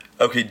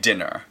 okay,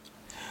 dinner.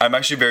 I'm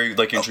actually very,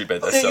 like, intrigued by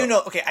this. Okay, So. you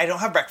know, okay, I don't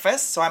have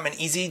breakfast, so I'm an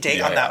easy date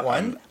Yeah, on that yeah,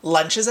 one.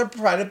 Lunches are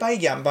provided by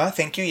Yumba.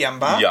 Thank you,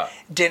 Yumba. Yeah.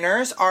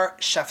 Dinners are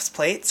chef's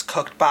plates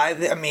cooked by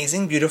the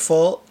amazing,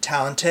 beautiful,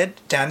 talented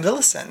Dan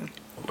Villison.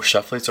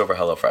 Chef plates over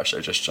HelloFresh.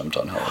 I just jumped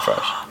on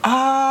HelloFresh.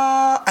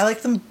 I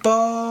like them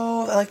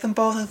both. I like them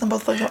both.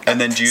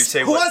 And then do you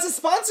say Who what- wants to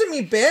sponsor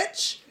me,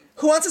 bitch?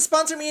 Who wants to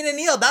sponsor me and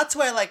Anil? That's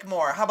who I like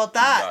more. How about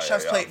that? Yeah,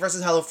 Chef's yeah. plate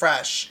versus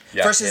HelloFresh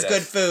Yeah, versus hit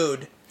good us.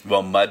 food.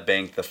 Well, mud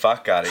bank the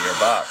fuck out of your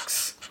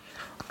box.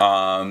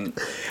 And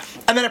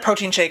then a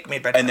protein shake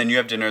made by And then you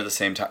have dinner at the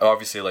same time.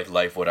 Obviously, like,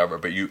 life, whatever,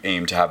 but you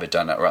aim to have it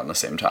done at around the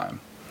same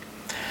time.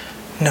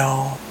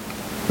 No.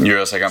 You're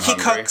just like, I'm He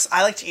hungry. cooks.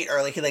 I like to eat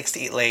early. He likes to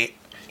eat late.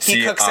 He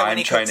See, cooks it when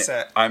he trying cooks to,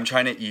 it. I'm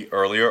trying to eat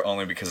earlier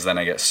only because then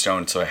I get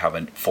stoned, so I have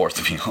a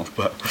fourth meal.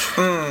 But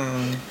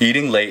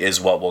eating late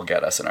is what will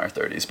get us in our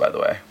 30s, by the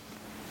way.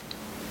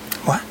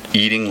 What?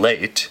 Eating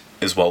late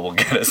is what will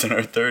get us in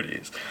our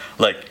 30s.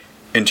 Like,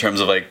 in terms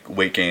of, like,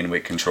 weight gain,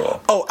 weight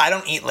control. Oh, I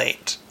don't eat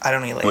late.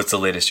 What's the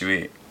latest you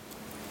eat?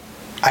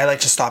 I like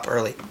to stop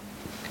early.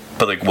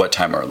 But, like, what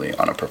time early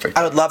on a perfect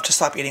I would love to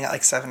stop eating at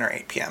like 7 or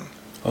 8 p.m.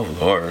 Oh,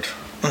 Lord.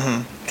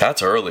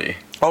 That's early.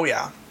 Oh,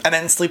 yeah. And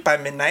then sleep by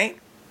midnight.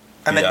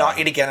 And then Yeah. not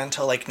eat again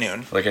until like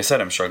noon. Like I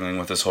said, I'm struggling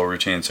with this whole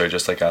routine, so I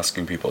just like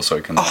asking people so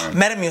I can Oh, learn.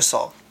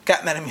 Metamucil. Get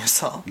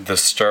Metamucil. The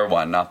stir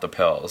one, not the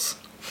pills.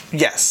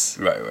 Yes.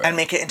 Right. And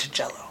make it into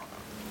Jello.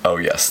 Oh,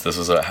 yes. This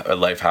is a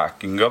life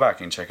hack. You can go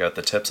back and check out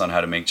the tips on how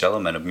to make Jello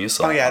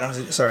Metamucil. Oh, yeah. I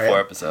don't, sorry. 4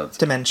 episodes.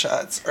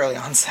 Dementia. It's early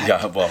onset.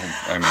 Yeah, well,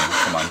 I mean,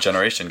 come on.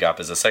 Generation Gap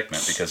is a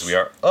segment because we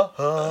are...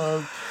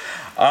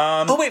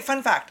 Oh, wait.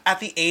 Fun fact. At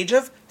the age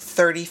of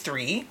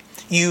 33,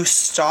 you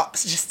stop,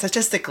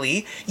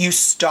 statistically, you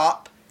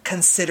stop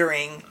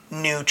considering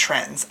new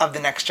trends of the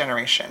next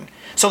generation.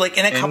 So, like,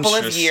 in a couple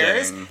of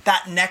years, Interesting.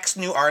 that next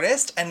new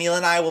artist, Anil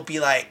and I will be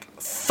like,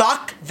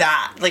 fuck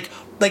that. Like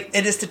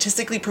it is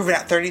statistically proven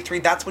at 33,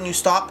 that's when you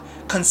stop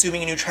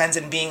consuming new trends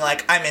and being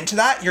like, I'm into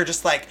that. You're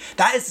just like,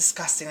 that is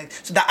disgusting. Like,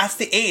 so that's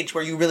the age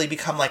where you really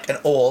become like an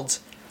old...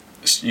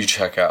 You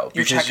check out.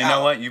 You Because check you know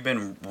out. what? You've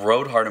been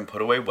rode hard and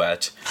put away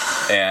wet.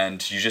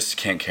 And you just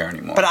can't care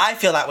anymore. But I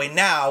feel that way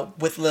now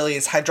with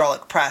Lily's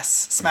hydraulic press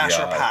smash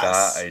or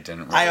pass. That I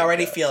didn't really I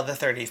already get. feel the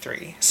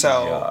 33.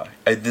 So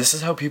This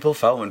is how people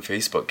felt when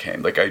Facebook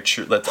came. Like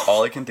that's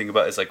all I can think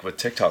about is like with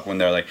TikTok when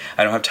they're like,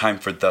 I don't have time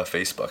for the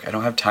Facebook. I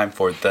don't have time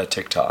for the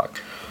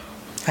TikTok.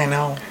 I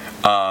know.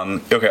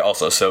 Okay,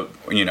 also, so,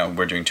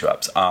 we're doing 2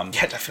 eps.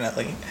 Yeah,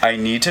 definitely. I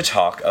need to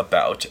talk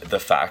about the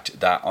fact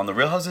that on The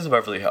Real Houses of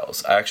Beverly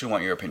Hills, I actually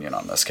want your opinion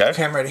on this, okay?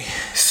 Okay, I'm ready.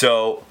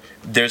 So,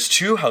 there's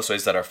 2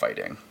 housewives that are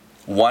fighting.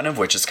 One of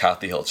which is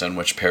Kathy Hilton,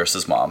 which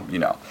Paris's mom,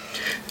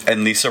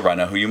 and Lisa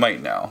Rinna, who you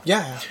might know.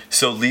 Yeah.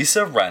 So,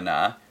 Lisa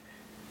Rinna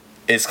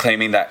is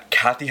claiming that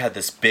Kathy had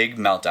this big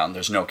meltdown.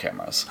 There's no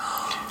cameras.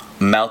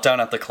 Meltdown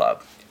at the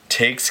club.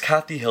 Takes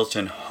Kathy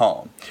Hilton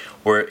home,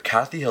 where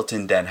Kathy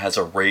Hilton then has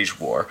a rage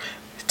war,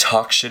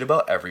 talks shit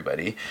about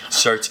everybody,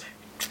 starts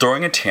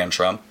throwing a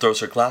tantrum,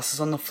 throws her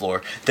glasses on the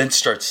floor, then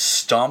starts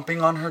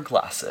stomping on her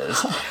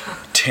glasses.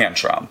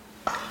 Tantrum.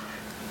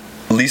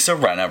 Lisa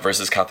Rinna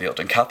versus Kathy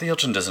Hilton. Kathy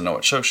Hilton doesn't know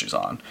what show she's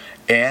on,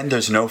 and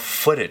there's no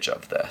footage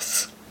of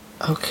this.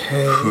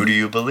 Okay. Who do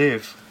you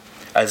believe?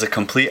 As a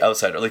complete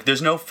outsider. Like,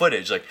 there's no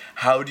footage. Like,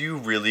 how do you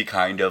really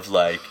kind of,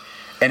 like...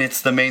 And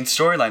it's the main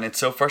storyline. It's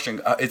so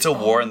frustrating. It's a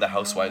war in the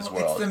housewives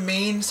world. It's the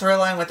main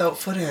storyline without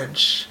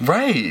footage.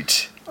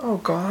 Right. Oh,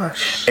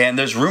 gosh. And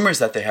there's rumors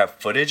that they have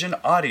footage and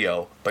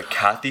audio, but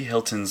Kathy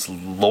Hilton's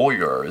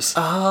lawyers...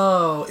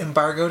 Oh,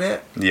 embargoed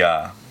it?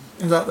 Yeah.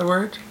 Is that the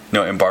word?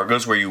 No,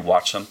 embargo's where you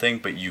watch something,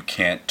 but you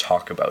can't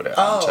talk about it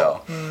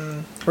until...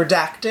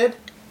 Redacted?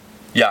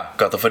 Yeah,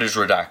 got the footage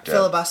redacted.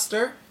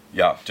 Filibuster?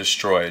 Yeah,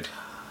 destroyed.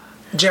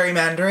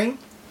 Gerrymandering?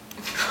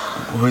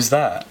 Who's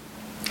that?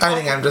 I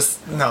think I'm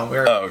just... No,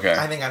 we're... Oh, okay.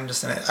 I think I'm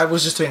just in it. I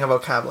was just doing a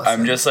vocab lesson.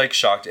 I'm just, like,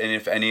 shocked. And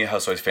if any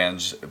Housewives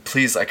fans,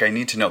 please, like, I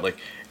need to know, like...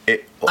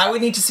 I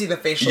would need to see the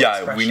facial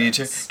expressions. Yeah, we need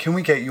to... Can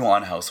we get you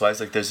on Housewives?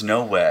 Like, there's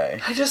no way.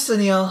 I just,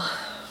 Anil...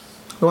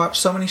 We watch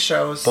so many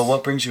shows. But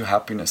what brings you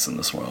happiness in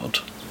this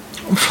world?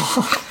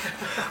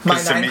 My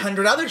 'Cause to me-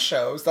 900 other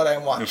shows that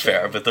I'm watching.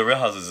 Fair, but The Real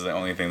Houses is the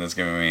only thing that's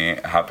giving me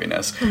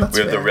happiness. That's We have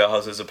The fair. Real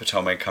Houses of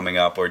Potomac coming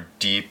up. We're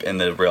deep in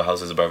The Real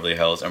Houses of Beverly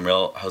Hills and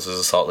Real Houses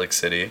of Salt Lake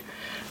City.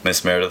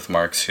 Miss Meredith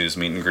Marks, whose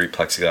meet and greet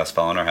plexiglass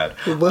fell on her head.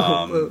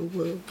 Whoa.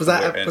 Was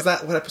that we're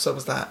in- what episode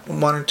was that?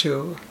 1 or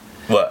 2?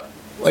 What?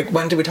 Like,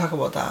 when did we talk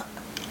about that?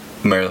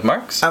 Meredith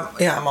Marks?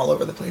 I'm all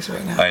over the place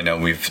right now. I know,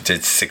 we've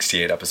did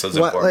 68 episodes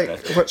of What, 4 like,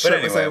 minutes. what shirt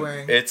But was I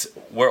anyway, wearing?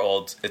 we're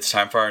old. It's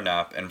time for our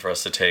nap and for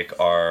us to take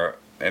our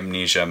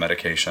amnesia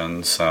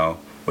medication. So,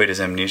 wait,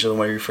 is amnesia the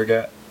way you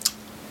forget?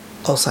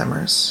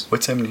 Alzheimer's.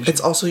 What's amnesia?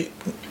 It's also...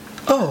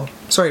 Oh,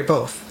 sorry,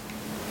 both.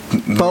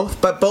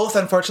 But both,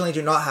 unfortunately,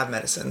 do not have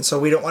medicine. So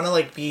we don't want to,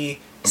 like, be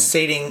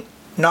stating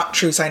not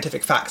true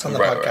scientific facts on the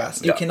Right, podcast.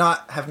 right, You yeah.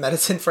 cannot have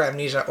medicine for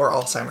amnesia or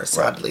Alzheimer's,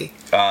 sadly.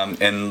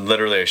 And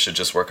literally, I should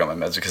just work on my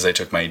meds because I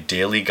took my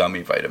daily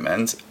gummy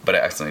vitamins, but I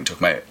accidentally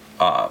took my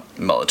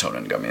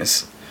melatonin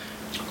gummies.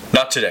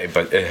 Not today,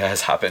 but it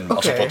has happened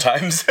multiple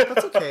times.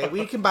 That's okay.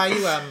 We can buy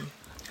you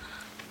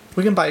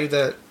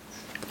the...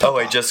 Oh,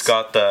 I just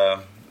got the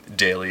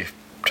daily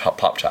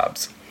pop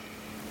tabs.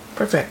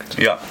 Perfect.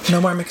 Yeah.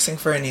 No more mixing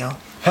for Anil.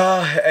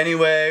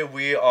 Anyway,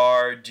 we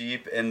are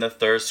deep in the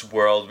thirst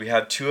world. We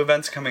have 2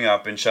 events coming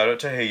up, and shout out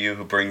to Hey You,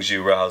 who brings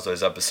you Real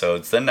Housewives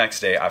episodes the next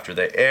day after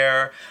they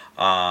air.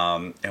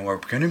 And we're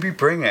going to be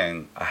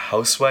bringing a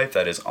housewife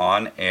that is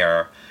on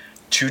air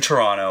to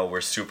Toronto.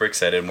 We're super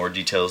excited. More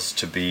details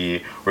to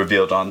be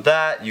revealed on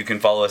that. You can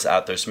follow us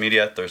at Thirst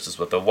Media. Thirst is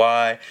with a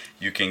Y.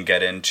 You can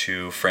get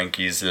into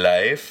Frankie's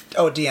life.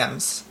 Oh,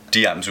 DMs.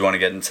 DMs. We want to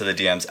get into the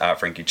DMs at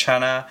Frankie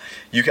Chena.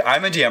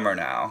 I'm a DMer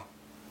now.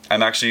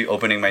 I'm actually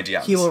opening my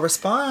DMs. He will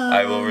respond.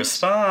 I will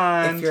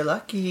respond. If you're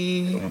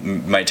lucky.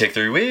 Might take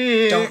 3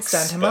 weeks. Don't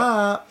stand him but-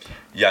 up.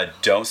 Yeah,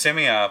 don't stand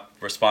me up.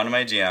 Respond to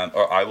my DM,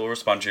 or I will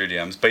respond to your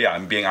DMs. But yeah,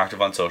 I'm being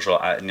active on social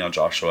at Neil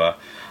Joshua.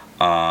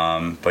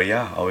 But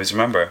yeah, always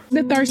remember.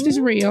 The thirst is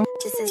real.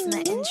 This is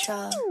my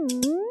intro.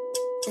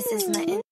 This is my intro.